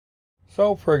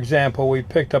So for example, we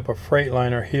picked up a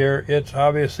Freightliner here. It's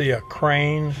obviously a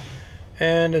crane,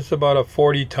 and it's about a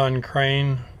 40-ton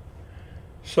crane.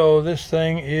 So this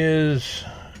thing is,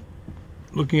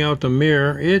 looking out the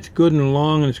mirror, it's good and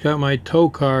long, and it's got my tow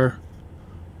car.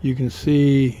 You can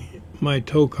see my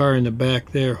tow car in the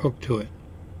back there hooked to it.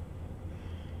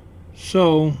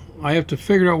 So I have to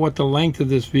figure out what the length of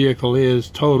this vehicle is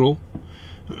total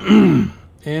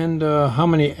and how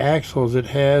many axles it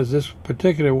has. This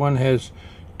particular one has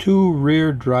 2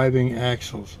 rear driving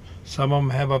axles. Some of them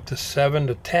have up to 7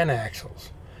 to 10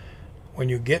 axles. When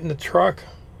you get in the truck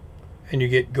and you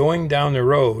get going down the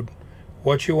road,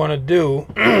 what you want to do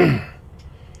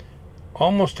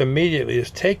almost immediately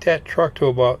is take that truck to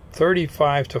about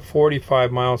 35 to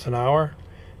 45 miles an hour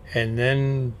and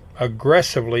then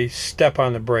aggressively step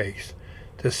on the brakes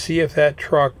to see if that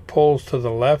truck pulls to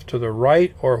the left or the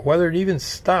right, or whether it even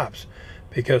stops,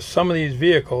 because some of these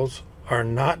vehicles are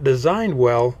not designed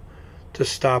well to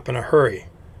stop in a hurry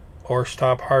or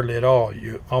stop hardly at all.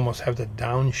 You almost have to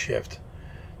downshift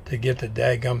to get the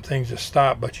daggum things to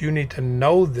stop. But you need to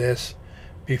know this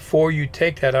before you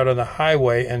take that out on the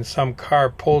highway and some car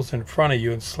pulls in front of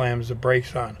you and slams the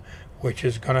brakes on, which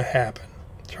is going to happen,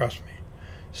 trust me.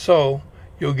 So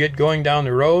you'll get going down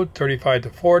the road 35 to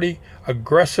 40,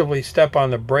 aggressively step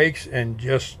on the brakes and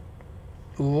just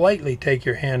lightly take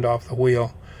your hand off the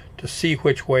wheel to see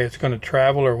which way it's going to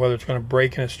travel, or whether it's going to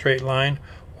brake in a straight line,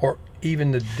 or even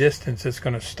the distance it's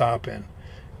going to stop in,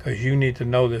 because you need to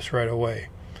know this right away.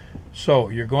 So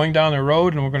you're going down the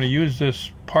road, and we're going to use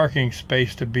this parking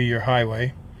space to be your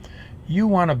highway. You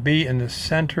want to be in the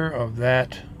center of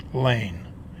that lane.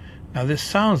 Now this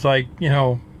sounds like, you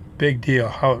know, big deal.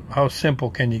 How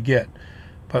simple can you get?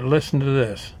 But listen to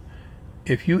this.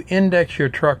 If you index your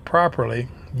truck properly,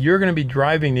 you're going to be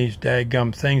driving these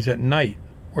daggum things at night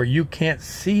where you can't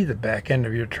see the back end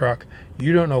of your truck.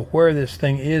 You don't know where this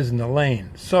thing is in the lane.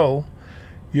 So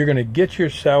you're going to get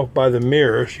yourself by the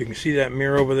mirrors. You can see that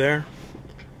mirror over there,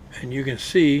 and you can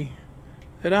see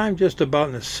that I'm just about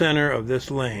in the center of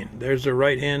this lane. There's the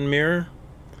right hand mirror.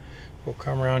 We'll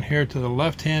come around here to the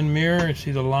left hand mirror and see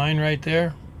the line right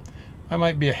there. I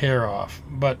might be a hair off,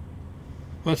 but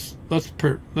let's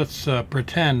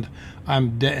pretend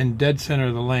I'm in dead center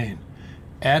of the lane.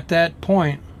 At that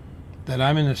point that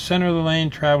I'm in the center of the lane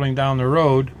traveling down the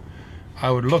road, I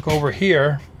would look over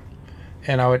here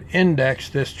and I would index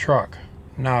this truck.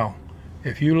 Now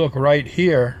if you look right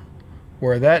here,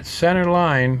 where that center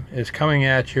line is coming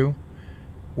at you,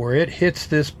 where it hits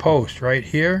this post right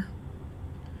here,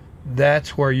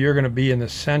 that's where you're going to be in the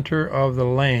center of the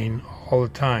lane all the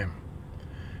time.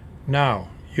 Now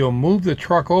you'll move the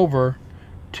truck over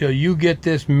till you get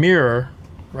this mirror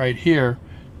right here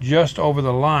just over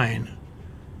the line,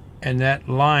 and that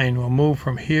line will move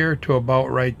from here to about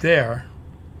right there.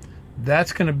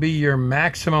 That's going to be your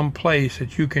maximum place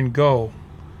that you can go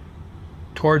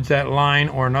towards that line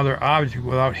or another object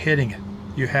without hitting it.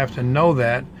 You have to know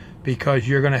that, because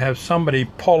you're going to have somebody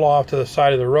pull off to the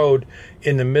side of the road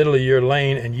in the middle of your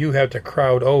lane and you have to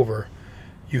crowd over.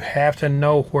 You have to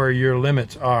know where your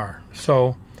limits are.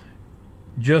 So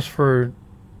just for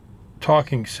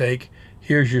talking sake,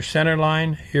 here's your center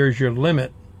line, here's your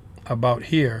limit about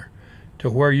here to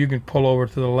where you can pull over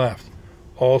to the left.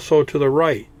 Also to the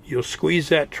right, you'll squeeze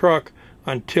that truck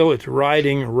until it's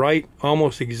riding right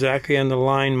almost exactly on the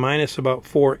line, minus about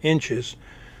 4 inches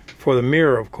for the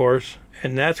mirror, of course,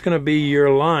 and that's going to be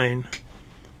your line.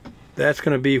 That's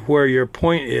going to be where your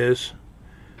point is,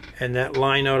 and that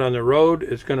line out on the road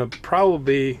is going to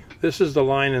probably be, this is the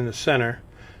line in the center,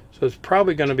 so it's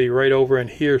probably going to be right over in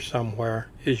here somewhere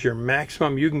is your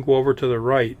maximum. You can go over to the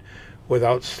right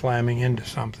without slamming into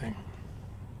something.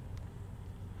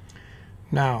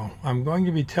 Now, I'm going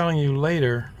to be telling you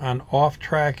later on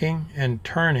off-tracking and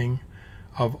turning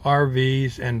of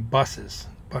RVs and buses.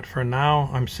 But for now,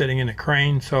 I'm sitting in a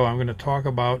crane, so I'm going to talk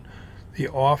about the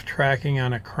off-tracking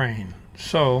on a crane.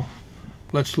 So,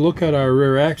 let's look at our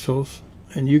rear axles,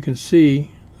 and you can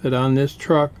see that on this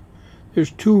truck,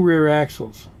 there's 2 rear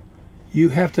axles. You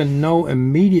have to know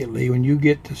immediately when you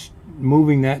get to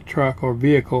moving that truck or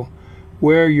vehicle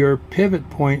where your pivot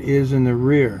point is in the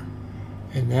rear.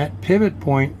 And that pivot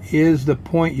point is the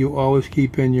point you always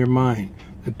keep in your mind.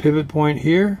 The pivot point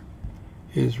here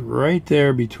is right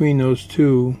there between those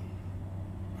two.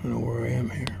 I don't know where I am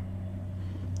here.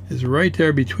 Is right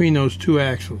there between those 2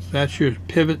 axles. That's your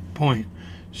pivot point.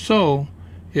 So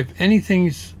if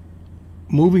anything's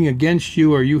moving against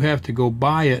you or you have to go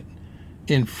by it,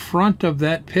 in front of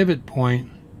that pivot point,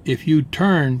 if you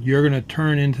turn, you're going to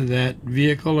turn into that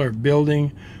vehicle or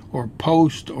building or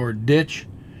post or ditch.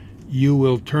 you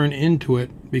will turn into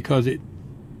it, because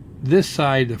this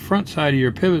side, the front side of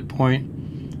your pivot point,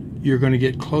 you're going to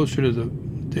get closer to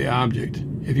the object.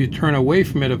 If you turn away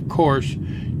from it, of course,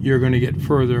 you're going to get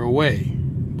further away.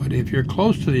 But if you're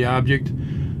close to the object,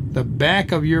 the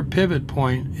back of your pivot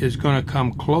point is going to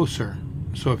come closer.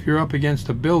 So if you're up against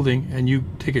a building and you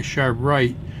take a sharp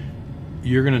right,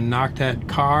 you're going to knock that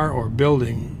car or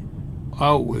building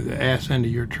out with the ass end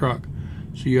of your truck.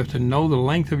 So you have to know the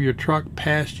length of your truck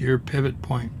past your pivot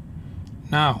point.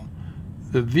 Now,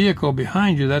 the vehicle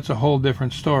behind you, that's a whole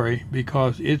different story,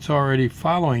 because it's already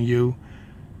following you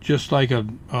just like a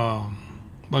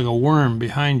worm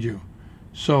behind you.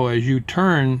 So as you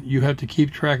turn, you have to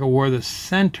keep track of where the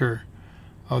center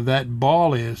of that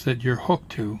ball is that you're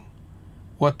hooked to,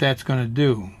 what that's going to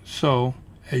do. So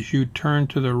as you turn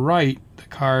to the right, the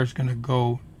car is going to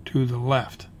go to the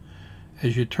left.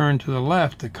 As you turn to the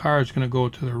left, the car is going to go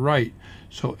to the right.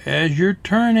 So as you're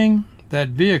turning that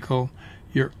vehicle,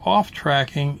 your off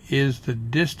tracking is the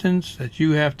distance that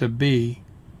you have to be,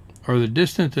 or the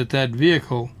distance that that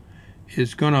vehicle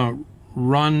is going to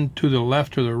run to the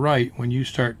left or the right when you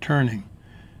start turning.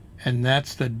 And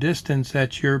that's the distance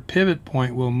that your pivot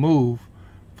point will move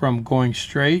from going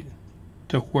straight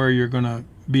to where you're going to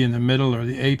be in the middle or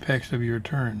the apex of your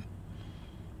turn.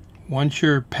 Once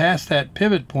you're past that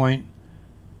pivot point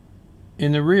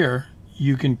in the rear,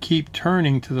 you can keep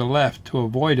turning to the left to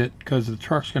avoid it, because the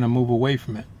truck's going to move away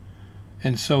from it,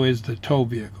 and so is the tow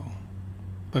vehicle.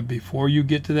 But before you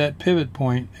get to that pivot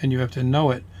point, and you have to know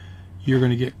it, you're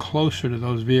going to get closer to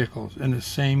those vehicles. And the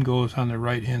same goes on the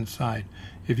right hand side.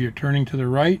 If you're turning to the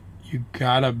right, you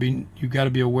gotta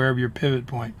be aware of your pivot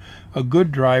point. A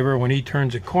good driver, when he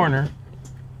turns a corner,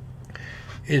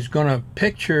 is going to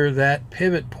picture that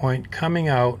pivot point coming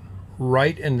out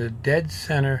right in the dead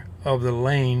center of the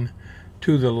lane,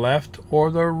 to the left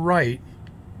or the right,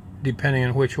 depending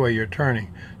on which way you're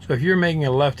turning. So if you're making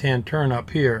a left-hand turn up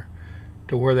here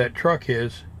to where that truck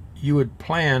is, you would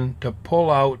plan to pull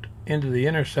out into the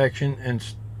intersection and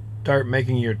start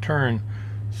making your turn.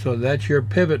 So that's your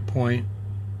pivot point,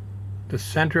 the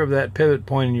center of that pivot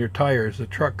point in your tires. The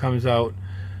truck comes out,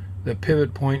 the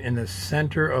pivot point in the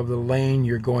center of the lane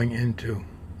you're going into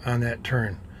on that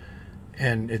turn.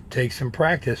 And it takes some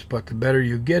practice, but the better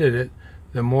you get at it,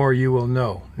 the more you will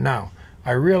know. Now,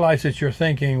 I realize that you're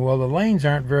thinking, well, the lanes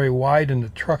aren't very wide and the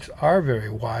trucks are very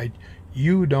wide.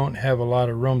 You don't have a lot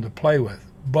of room to play with.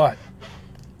 But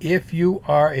if you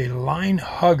are a line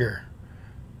hugger,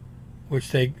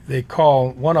 which they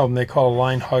call, one of them they call a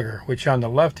line hugger, which on the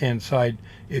left-hand side,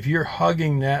 if you're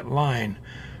hugging that line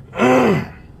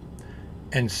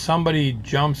and somebody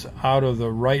jumps out of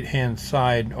the right-hand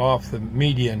side off the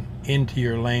median into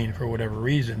your lane for whatever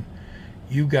reason,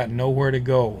 you got nowhere to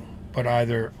go but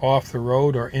either off the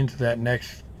road or into that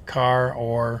next car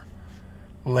or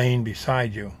lane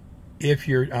beside you. If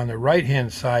you're on the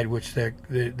right-hand side, which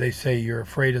they say you're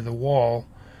afraid of the wall,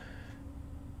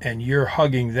 and you're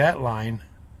hugging that line,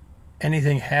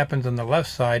 anything happens on the left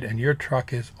side and your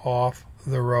truck is off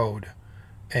the road,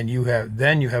 and you have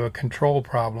a control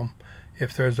problem.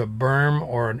 If there's a berm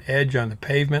or an edge on the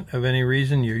pavement of any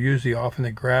reason, you're usually off in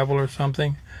the gravel or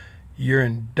something, you're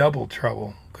in double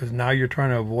trouble, because now you're trying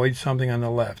to avoid something on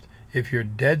the left. If you're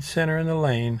dead center in the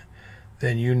lane,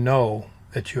 then you know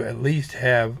that you at least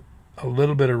have a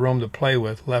little bit of room to play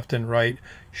with left and right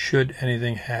should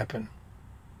anything happen.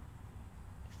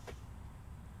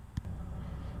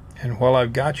 And while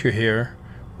I've got you here,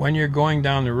 when you're going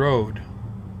down the road,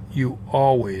 you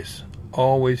always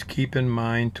keep in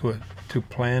mind to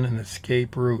plan an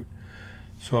escape route.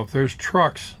 So if there's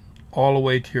trucks all the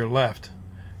way to your left,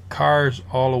 cars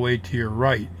all the way to your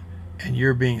right, and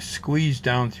you're being squeezed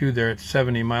down through there at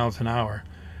 70 miles an hour,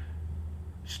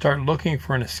 start looking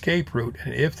for an escape route.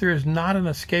 And if there is not an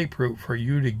escape route for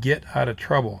you to get out of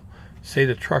trouble, say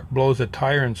the truck blows a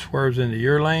tire and swerves into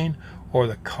your lane, or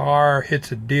the car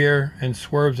hits a deer and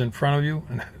swerves in front of you,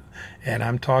 and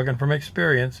I'm talking from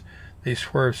experience, they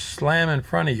swerve slam in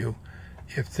front of you.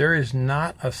 If there is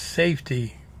not a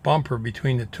safety bumper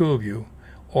between the two of you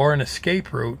or an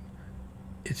escape route,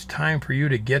 it's time for you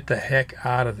to get the heck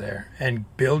out of there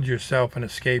and build yourself an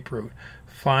escape route.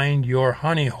 Find your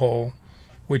honey hole,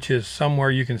 which is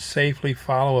somewhere you can safely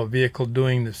follow a vehicle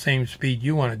doing the same speed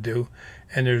you want to do,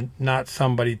 and there's not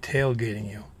somebody tailgating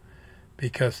you.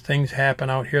 Because things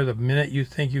happen out here the minute you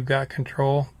think you've got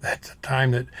control. That's the time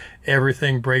that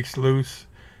everything breaks loose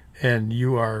and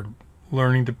you are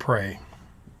learning to pray.